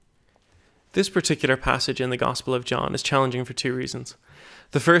This particular passage in the Gospel of John is challenging for two reasons.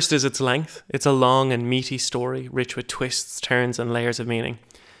 The first is its length. It's a long and meaty story, rich with twists, turns, and layers of meaning.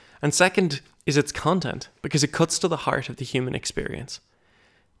 And second is its content, because it cuts to the heart of the human experience.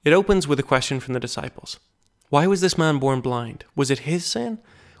 It opens with a question from the disciples. Why was this man born blind? Was it his sin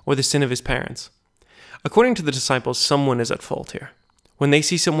or the sin of his parents? According to the disciples, someone is at fault here. When they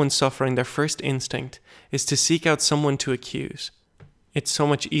see someone suffering, their first instinct is to seek out someone to accuse. It's so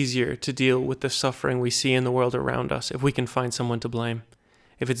much easier to deal with the suffering we see in the world around us if we can find someone to blame.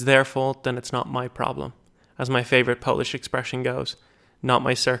 If it's their fault, then it's not my problem. As my favorite Polish expression goes, not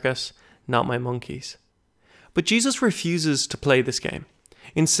my circus, not my monkeys. But Jesus refuses to play this game.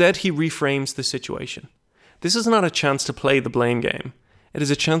 Instead, he reframes the situation. This is not a chance to play the blame game. It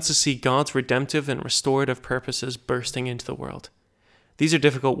is a chance to see God's redemptive and restorative purposes bursting into the world. These are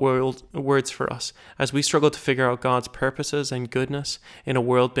difficult words for us as we struggle to figure out God's purposes and goodness in a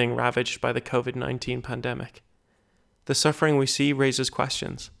world being ravaged by the COVID-19 pandemic. The suffering we see raises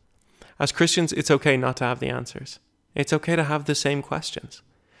questions. As Christians, it's okay not to have the answers. It's okay to have the same questions.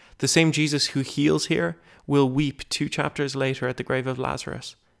 The same Jesus who heals here will weep 2 chapters later at the grave of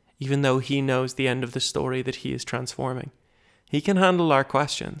Lazarus, even though he knows the end of the story that he is transforming. He can handle our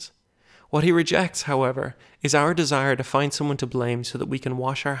questions. What he rejects, however, is our desire to find someone to blame so that we can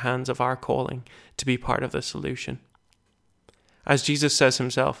wash our hands of our calling to be part of the solution. As Jesus says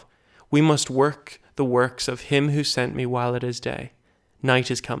himself, we must work the works of him who sent me while it is day.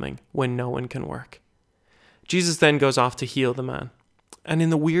 Night is coming when no one can work. Jesus then goes off to heal the man, and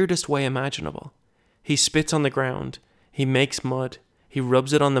in the weirdest way imaginable. He spits on the ground, he makes mud, he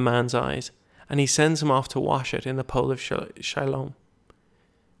rubs it on the man's eyes, and he sends him off to wash it in the pool of Siloam.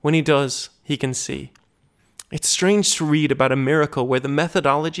 When he does, he can see. It's strange to read about a miracle where the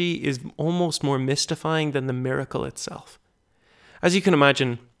methodology is almost more mystifying than the miracle itself. As you can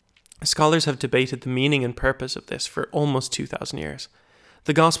imagine, scholars have debated the meaning and purpose of this for almost 2,000 years.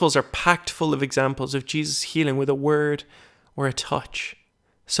 The Gospels are packed full of examples of Jesus healing with a word or a touch.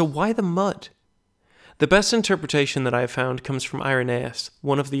 So why the mud? The best interpretation that I have found comes from Irenaeus,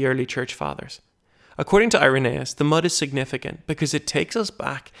 one of the early church fathers. According to Irenaeus, the mud is significant because it takes us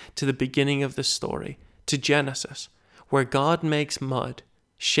back to the beginning of the story, to Genesis, where God makes mud,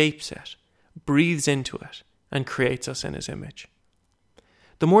 shapes it, breathes into it, and creates us in his image.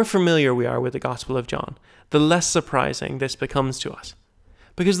 The more familiar we are with the Gospel of John, the less surprising this becomes to us,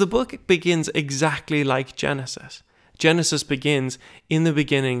 because the book begins exactly like Genesis. Genesis begins, in the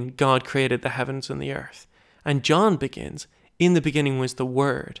beginning, God created the heavens and the earth. And John begins, in the beginning was the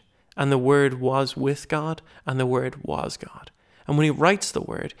Word, and the Word was with God, and the Word was God. And when he writes the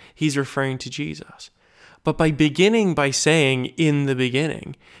Word, he's referring to Jesus. But by beginning by saying, in the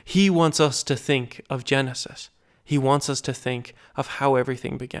beginning, he wants us to think of Genesis. He wants us to think of how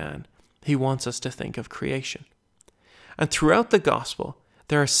everything began. He wants us to think of creation. And throughout the Gospel,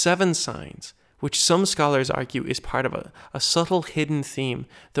 there are 7 signs, which some scholars argue is part of a subtle hidden theme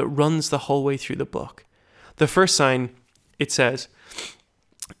that runs the whole way through the book. The first sign, it says,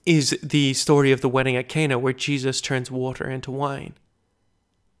 is the story of the wedding at Cana where Jesus turns water into wine.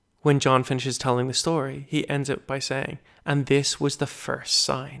 When John finishes telling the story, he ends it by saying, and this was the first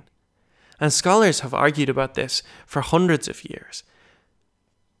sign. And scholars have argued about this for hundreds of years.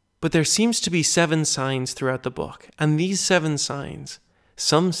 But there seems to be 7 signs throughout the book, and these 7 signs,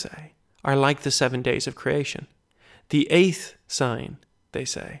 some say, are like the 7 days of creation. The 8th sign, they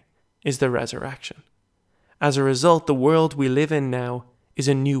say, is the resurrection. As a result, the world we live in now is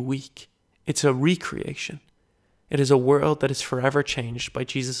a new week. It's a recreation. It is a world that is forever changed by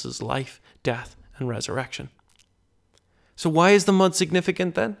Jesus' life, death, and resurrection. So why is the mud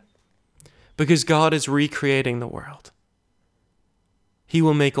significant then? Because God is recreating the world. He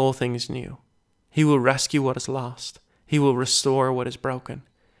will make all things new. He will rescue what is lost. He will restore what is broken.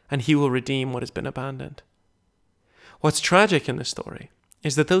 And he will redeem what has been abandoned. What's tragic in this story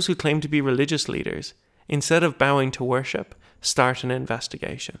is that those who claim to be religious leaders, instead of bowing to worship, start an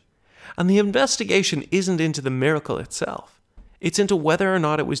investigation. And the investigation isn't into the miracle itself. It's into whether or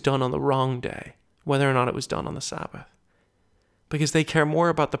not it was done on the wrong day, whether or not it was done on the Sabbath. Because they care more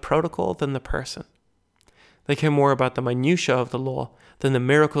about the protocol than the person. They care more about the minutiae of the law than the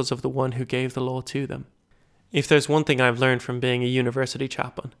miracles of the one who gave the law to them. If there's one thing I've learned from being a university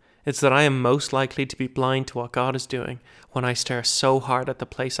chaplain, it's that I am most likely to be blind to what God is doing when I stare so hard at the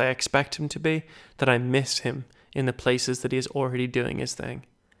place I expect him to be that I miss him in the places that he is already doing his thing,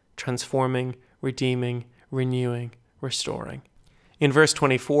 transforming, redeeming, renewing, restoring. In verse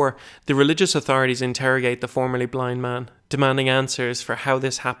 24, the religious authorities interrogate the formerly blind man, demanding answers for how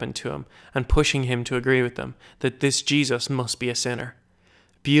this happened to him and pushing him to agree with them that this Jesus must be a sinner.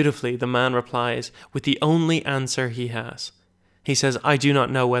 Beautifully, the man replies with the only answer he has. He says, I do not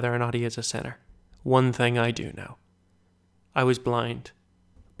know whether or not he is a sinner. One thing I do know. I was blind,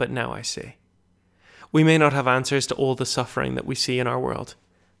 but now I see. We may not have answers to all the suffering that we see in our world.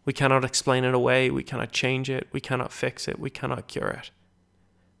 We cannot explain it away. We cannot change it. We cannot fix it. We cannot cure it.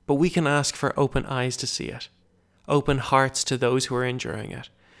 But we can ask for open eyes to see it, open hearts to those who are enduring it,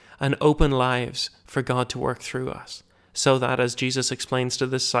 and open lives for God to work through us, so that, as Jesus explains to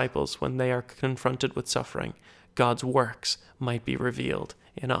the disciples when they are confronted with suffering, God's works might be revealed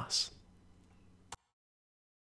in us.